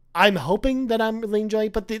I'm hoping that I'm really enjoying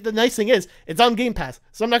it. But the nice thing is it's on Game Pass,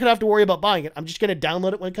 so I'm not going to have to worry about buying it. I'm just going to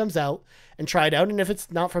download it when it comes out and try it out. And if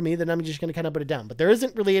it's not for me, then I'm just going to kind of put it down. But there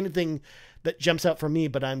isn't really anything that jumps out for me.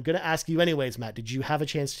 But I'm going to ask you anyways, Matt, did you have a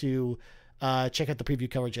chance to check out the preview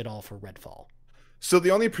coverage at all for Redfall? So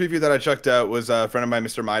the only preview that I checked out was a friend of mine,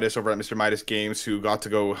 Mr. Midas, over at Mr. Midas Games, who got to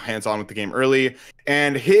go hands-on with the game early.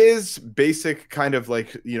 And his basic kind of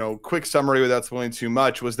like, quick summary without spoiling too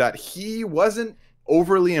much was that he wasn't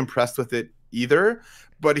overly impressed with it either,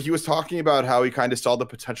 but he was talking about how he kind of saw the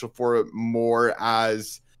potential for it more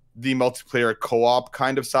as the multiplayer co-op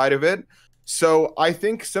kind of side of it. So I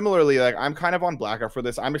think similarly, like, I'm kind of on blackout for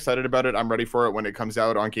this. I'm excited about it. I'm ready for it when it comes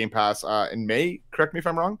out on Game Pass in May. Correct me if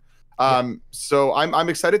I'm wrong. So I'm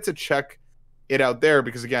excited to check it out there,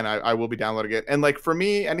 because again, I will be downloading it. And like, for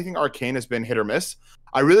me, anything Arcane has been hit or miss.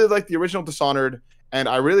 I really liked the original Dishonored, and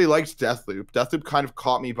I really liked Deathloop. Deathloop kind of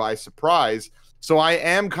caught me by surprise. So I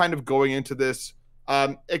am kind of going into this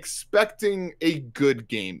expecting a good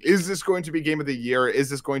game. Is this going to be game of the year? Is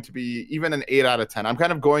this going to be even an 8 out of 10? I'm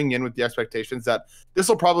kind of going in with the expectations that this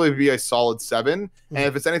will probably be a solid 7. And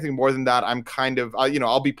if it's anything more than that, I'm kind of,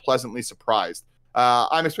 I'll be pleasantly surprised.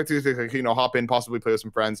 I'm expecting to, hop in, possibly play with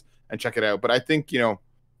some friends and check it out. But I think,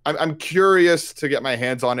 I'm curious to get my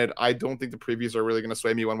hands on it. I don't think the previews are really going to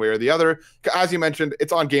sway me one way or the other. As you mentioned,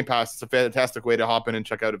 it's on Game Pass. It's a fantastic way to hop in and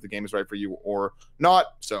check out if the game is right for you or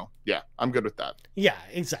not. So yeah, I'm good with that. Yeah,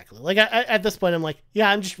 exactly. Like at this point, I'm like, yeah,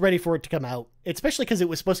 I'm just ready for it to come out, especially because it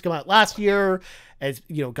was supposed to come out last year, as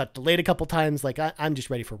you know, got delayed a couple times. Like I'm just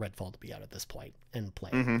ready for Redfall to be out at this point and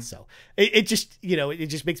play. So it just, you know, it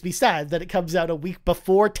just makes me sad that it comes out a week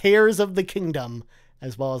before Tears of the Kingdom,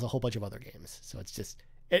 as well as a whole bunch of other games. So it's just,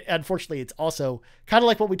 unfortunately, it's also kind of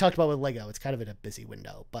like what we talked about with Lego. It's kind of in a busy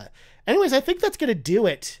window. But anyways, I think that's going to do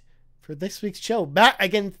it for this week's show. Matt,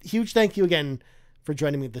 again, huge thank you again for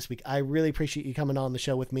joining me this week. I really appreciate you coming on the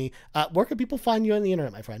show with me. Where can people find you on the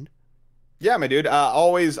internet, my friend? Yeah, my dude.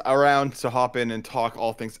 Always around to hop in and talk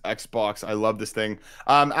all things Xbox. I love this thing.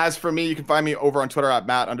 As for me, you can find me over on Twitter at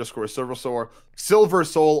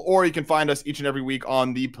Matt_SilverSoul, or you can find us each and every week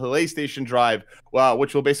on the PlayStation Drive,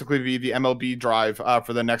 which will basically be the MLB Drive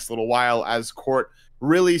for the next little while as Court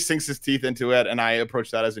really sinks his teeth into it, and I approach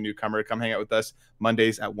that as a newcomer. Come hang out with us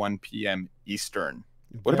Mondays at 1 p.m. Eastern.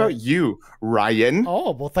 What about you, Ryan?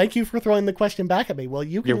 Oh, well, thank you for throwing the question back at me. Well,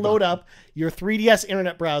 you can load up your 3DS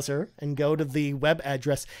internet browser and go to the web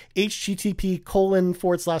address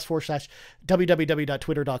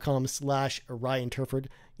http://www.twitter.com/Ryan Turford.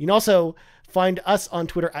 You can also find us on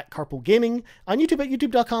Twitter at Carpool Gaming, on YouTube at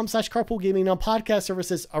youtube.com/Carpool Gaming, on podcast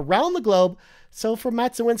services around the globe. So for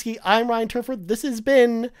Matt Zawinski, I'm Ryan Turford. This has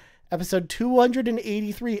been episode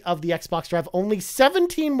 283 of the Xbox Drive. Only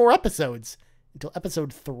 17 more episodes until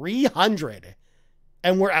episode 300.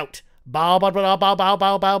 And we're out. Bow, bow, bow, bow, bow,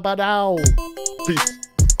 bow, bow, bow, bow. Peace.